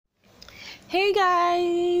Hey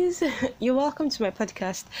guys, you're welcome to my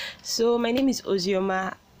podcast. So my name is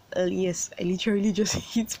Ozioma. Yes, I literally just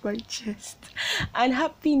hit my chest. And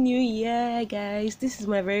happy New Year, guys! This is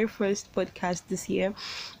my very first podcast this year,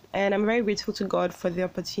 and I'm very grateful to God for the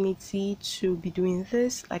opportunity to be doing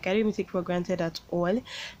this. Like I don't even take it for granted at all.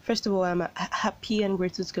 First of all, I'm happy and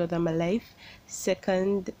grateful to God that I'm alive.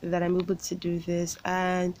 Second, that I'm able to do this,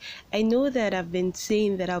 and I know that I've been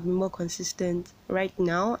saying that I'll be more consistent right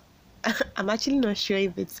now. I'm actually not sure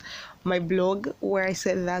if it's my blog where I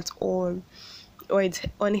said that or it's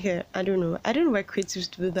on here. I don't know. I don't know why creatives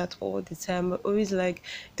do that all the time. I'm always like,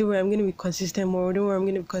 don't worry, I'm gonna be consistent more. Don't worry, I'm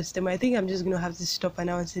gonna be consistent more. I think I'm just gonna have to stop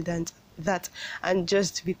announcing that and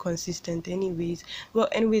just be consistent anyways. Well,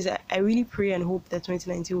 anyways, I really pray and hope that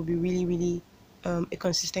 2019 will be really, really a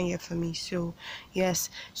consistent year for me. So yes.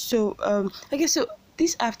 So I guess so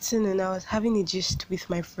this afternoon I was having a gist with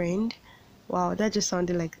my friend. Wow, that just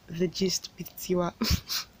sounded like the gist with Tiwa.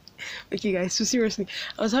 Okay, guys, so seriously,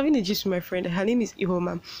 I was having a gist with my friend. Her name is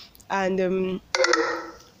Ihoma. And,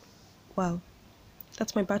 wow,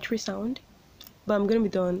 that's my battery sound. But I'm going to be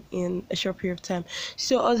done in a short period of time.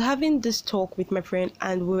 So I was having this talk with my friend,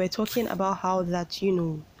 and we were talking about how that,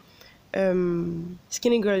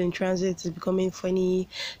 skinny girl in transit is becoming funny.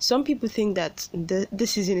 Some people think that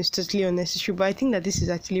this season is totally unnecessary, but I think that this is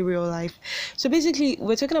actually real life. So basically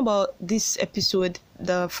we're talking about this episode,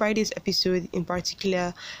 the Friday's episode in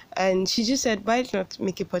particular, and she just said, why not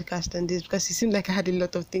make a podcast on this, because it seemed like I had a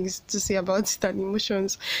lot of things to say about it and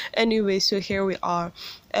emotions. Anyway, so here we are.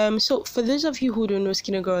 So for those of you who don't know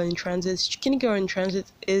Skinny Girl in Transit, Skinny Girl in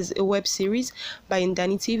Transit is a web series by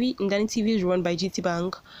Indani TV. Indani TV is run by GT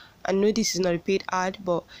Bank. I know this is not a paid ad,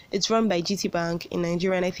 but it's run by GT Bank in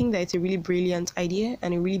Nigeria, and I think that it's a really brilliant idea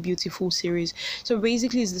and a really beautiful series. So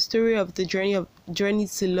basically, it's the story of the journey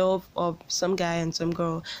to love of some guy and some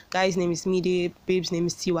girl. Guy's name is Mide, babe's name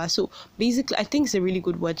is Tiwa. So basically, I think it's a really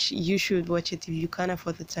good watch. You should watch it if you can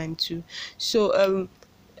afford the time to. So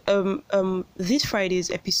this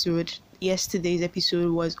Friday's episode, yesterday's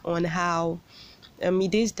episode was on how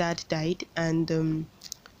Mide's dad died, and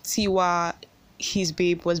Tiwa, his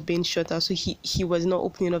babe, was being shut out, so he was not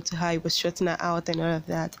opening up to her. He was shutting her out and all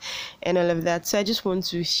of that. So I just want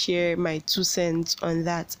to share my 2 cents on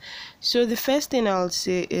that. So the first thing I'll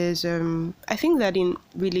say is I think that in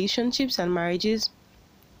relationships and marriages,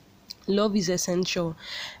 love is essential,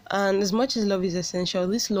 and as much as love is essential,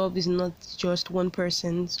 this love is not just one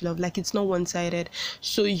person's love. Like, it's not one-sided.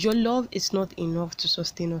 So your love is not enough to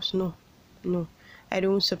sustain us. No, I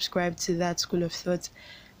don't subscribe to that school of thought.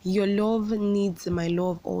 Your love needs my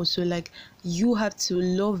love also. Like, you have to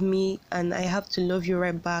love me and I have to love you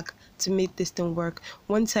right back to make this thing work.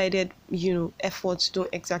 One-sided, efforts don't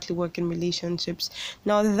exactly work in relationships.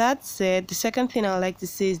 Now, that said, the second thing I like to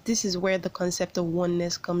say is this is where the concept of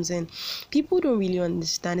oneness comes in. People don't really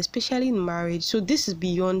understand, especially in marriage. So this is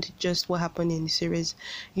beyond just what happened in the series.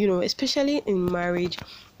 Especially in marriage.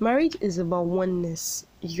 Marriage is about oneness.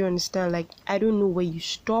 You understand? Like, I don't know where you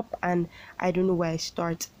stop and I don't know where I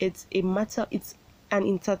start. It's an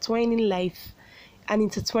intertwining life, an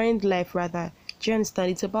intertwined life rather. Do you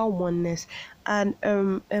understand? It's about oneness. And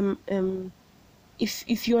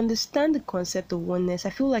if you understand the concept of oneness,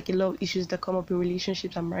 I feel like a lot of issues that come up in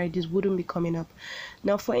relationships and marriages wouldn't be coming up.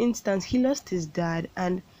 Now, for instance, he lost his dad,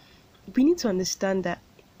 and we need to understand that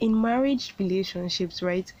in marriage relationships,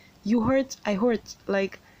 right? You hurt, I hurt.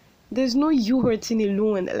 Like, there's no you hurting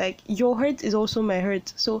alone. Like, your hurt is also my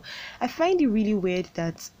hurt. So I find it really weird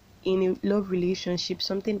that in a love relationship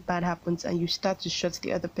something bad happens and you start to shut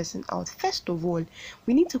the other person out. First of all,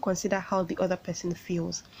 we need to consider how the other person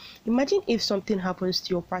feels. Imagine if something happens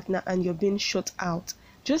to your partner and you're being shut out.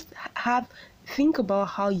 Just think about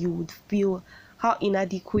how you would feel, how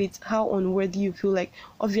inadequate, how unworthy you feel. Like,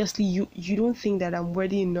 obviously you don't think that I'm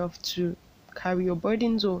worthy enough to carry your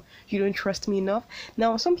burdens, or you don't trust me enough.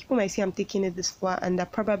 Now, some people might say I'm taking it this far and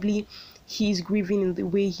that probably he's grieving in the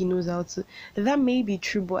way he knows how to. That may be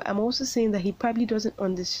true, but I'm also saying that he probably doesn't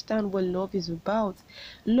understand what love is about.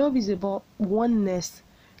 Love is about oneness.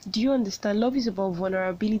 Do you understand? Love is about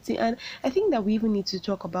vulnerability, and I think that we even need to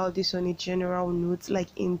talk about this on a general note, like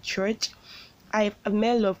in church. I've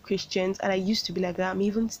met a lot of Christians, and I used to be like that. I'm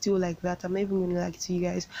even still like that. I'm not even gonna lie to you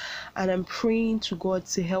guys. And I'm praying to God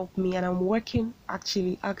to help me, and I'm working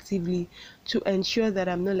actually actively to ensure that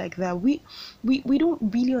I'm not like that. We don't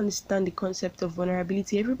really understand the concept of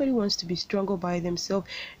vulnerability. Everybody wants to be stronger by themselves.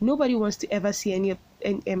 Nobody wants to ever see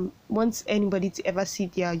wants anybody to ever see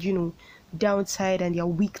their downside and their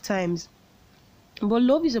weak times. But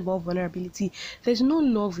love is about vulnerability. There's no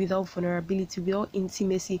love without vulnerability, without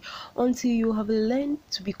intimacy. Until you have learned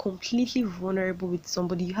to be completely vulnerable with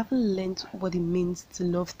somebody, you haven't learned what it means to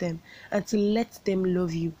love them and to let them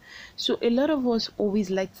love you. So a lot of us always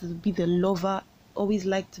like to be the lover, always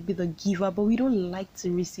like to be the giver, but we don't like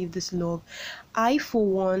to receive this love. I, for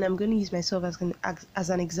one, I'm going to use myself as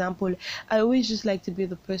an example. I always just like to be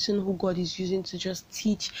the person who God is using to just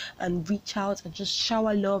teach and reach out and just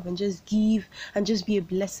shower love and just give and just be a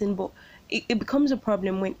blessing. But it becomes a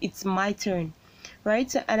problem when it's my turn,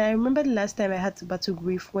 right? And I remember the last time I had to battle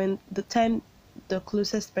grief, when the time the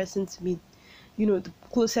closest person to me, the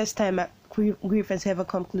closest time grief has ever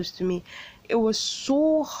come close to me, it was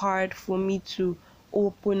so hard for me to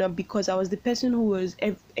open up, because I was the person who was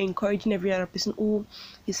encouraging every other person. Oh,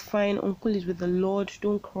 it's fine, uncle is with the Lord,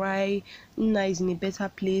 don't cry, Nna is in a better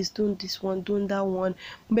place, don't this one, don't that one.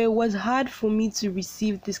 But it was hard for me to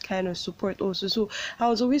receive this kind of support also. So I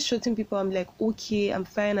was always shutting people. I'm like, okay, I'm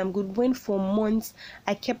fine, I'm good. When for months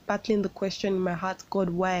I kept battling the question in my heart, God,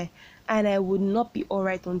 why? And I would not be all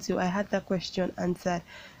right until I had that question answered.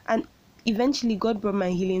 And eventually God brought my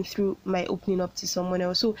healing through my opening up to someone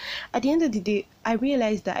else. So at the end of the day, I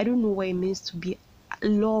realized that I don't know what it means to be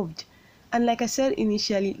loved. And like I said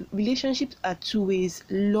initially, relationships are two ways: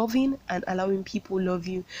 loving and allowing people love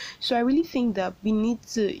you. So I really think that we need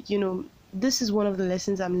to, this is one of the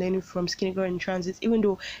lessons I'm learning from Skinny Girl in Transit, even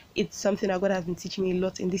though it's something that God has been teaching me a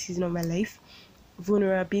lot in this season of my life.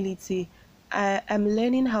 Vulnerability. I'm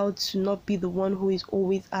learning how to not be the one who is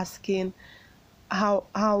always asking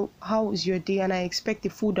how is your day, and I expect a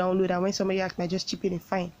full download, and when somebody asks me, I just chip in and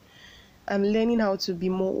fine. I'm learning how to be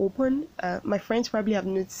more open. My friends probably have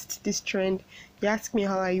noticed this trend. You ask me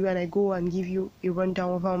how are you, and I go and give you a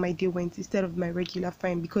rundown of how my day went instead of my regular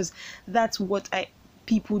fine, because that's what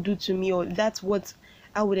people do to me, or that's what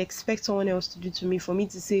I would expect someone else to do to me. For me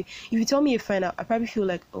to say, if you tell me a fine, I probably feel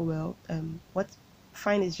like, oh well, what,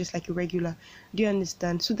 fine is just like a regular. Do you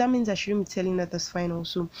understand? So that means I shouldn't be telling that that's fine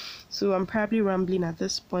also. So I'm probably rambling at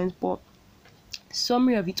this point, but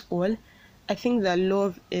summary of it all, I think that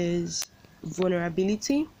love is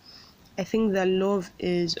vulnerability. I think that love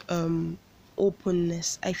is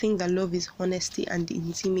openness. I think that love is honesty and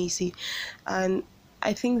intimacy. And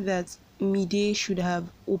I think that Mide should have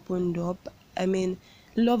opened up. I mean,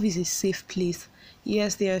 love is a safe place.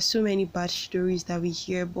 Yes, there are so many bad stories that we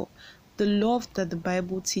hear, but the love that the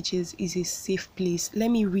Bible teaches is a safe place.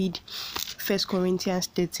 Let me read 1 Corinthians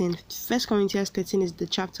 13. 1 Corinthians 13 is the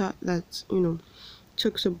chapter that,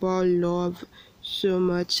 talks about love so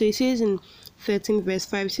much. So it says in 13 verse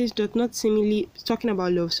 5, it says, does not seemingly, talking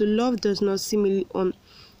about love. So love does not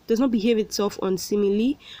behave itself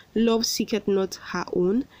unseemly. Love seeketh not her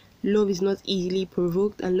own. Love is not easily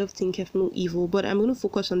provoked, and love thinketh no evil. But I'm going to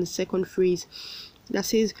focus on the second phrase that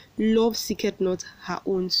says, love seeketh not her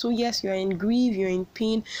own. So yes, you're in grief, you're in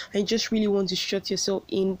pain, and you just really want to shut yourself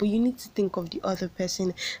in, but you need to think of the other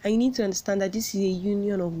person, and you need to understand that this is a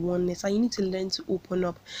union of oneness, and you need to learn to open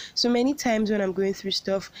up. So many times when I'm going through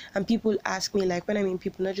stuff and people ask me, like when I mean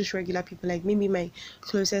people, not just regular people, like maybe my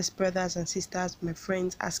closest brothers and sisters, my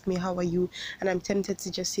friends ask me, how are you? And I'm tempted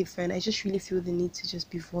to just say fine. I just really feel the need to just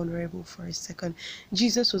be vulnerable for a second.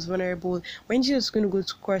 Jesus was vulnerable. When Jesus was going to go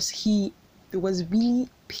to cross, he was really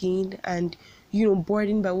pained and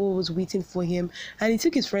burdened by what was waiting for him, and he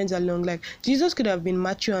took his friends along. Like, Jesus could have been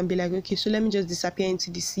mature and be like, okay, so let me just disappear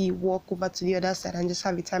into the sea, walk over to the other side and just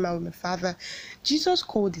have a time out with my father. Jesus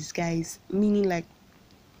called these guys, meaning like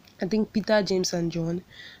I think Peter, James and John,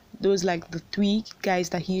 those like the three guys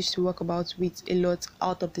that he used to work about with a lot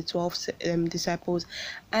out of the 12 disciples,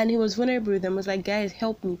 and he was vulnerable with them. Was like, guys,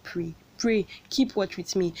 help me pray, keep watch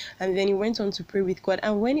with me. And then he went on to pray with God,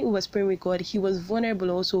 and when he was praying with God, he was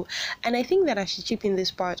vulnerable also. And I think that I should chip in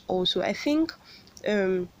this part also. I think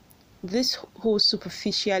this whole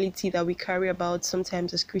superficiality that we carry about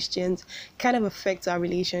sometimes as Christians kind of affects our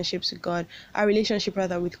relationships with God, our relationship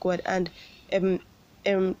rather with God. And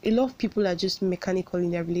a lot of people are just mechanical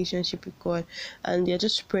in their relationship with God, and they're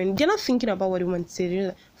just praying. They're not thinking about what they want to say. They're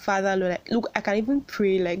like, Father, Lord, look, I can even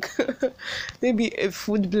pray like maybe a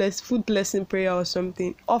food blessing prayer or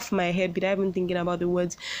something off my head without even thinking about the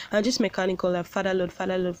words. I'm just mechanical, like Father, Lord,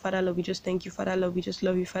 Father, Lord, Father, Lord, we just thank you, Father, Lord, we just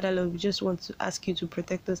love you, Father, Lord, we just want to ask you to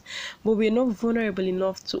protect us. But we're not vulnerable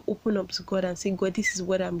enough to open up to God and say, God, this is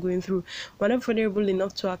what I'm going through. We're not vulnerable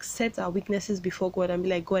enough to accept our weaknesses before God and be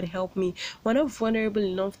like, God, help me. We're not vulnerable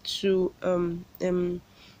enough to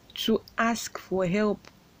ask for help.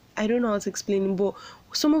 I don't know how to explain it, but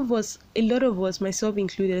some of us, a lot of us, myself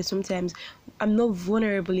included, sometimes I'm not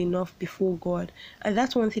vulnerable enough before God, and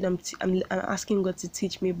that's one thing I'm asking God to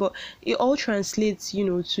teach me. But it all translates,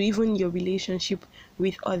 to even your relationship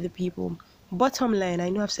with other people. Bottom line, I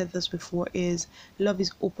know I've said this before, is love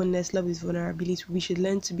is openness, love is vulnerability. We should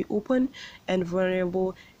learn to be open and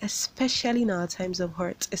vulnerable, especially in our times of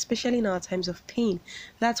hurt, especially in our times of pain.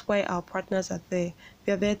 That's why our partners are there.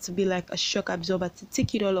 They're there to be like a shock absorber, to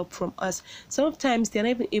take it all up from us. Sometimes they're not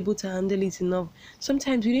even able to handle it enough.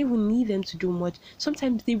 Sometimes we don't even need them to do much.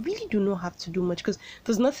 Sometimes they really do not have to do much, because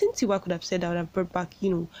there's nothing Tiwa could have said that would have brought back,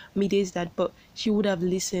 Mide's dad, but she would have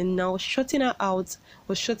listened. Now, shutting her out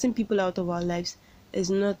or shutting people out of our lives is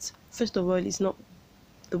not, first of all, it's not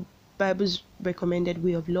the Bible's recommended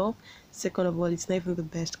way of love. Second of all, it's not even the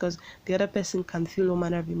best, because the other person can feel all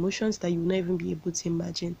manner of emotions that you'll not even be able to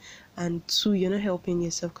imagine. And two, you're not helping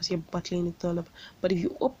yourself because you're bottling it all up. But if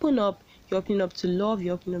you open up, you're opening up to love,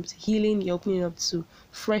 you're opening up to healing, you're opening up to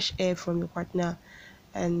fresh air from your partner,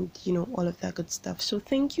 and all of that good stuff. So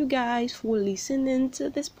thank you guys for listening to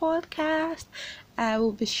this podcast. I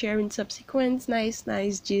will be sharing subsequent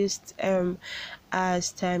nice gist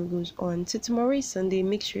as time goes on. So tomorrow is Sunday.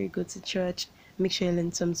 Make sure you go to church, make sure you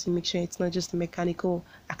learn something, make sure it's not just a mechanical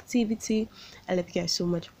activity. I love you guys so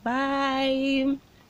much. Bye.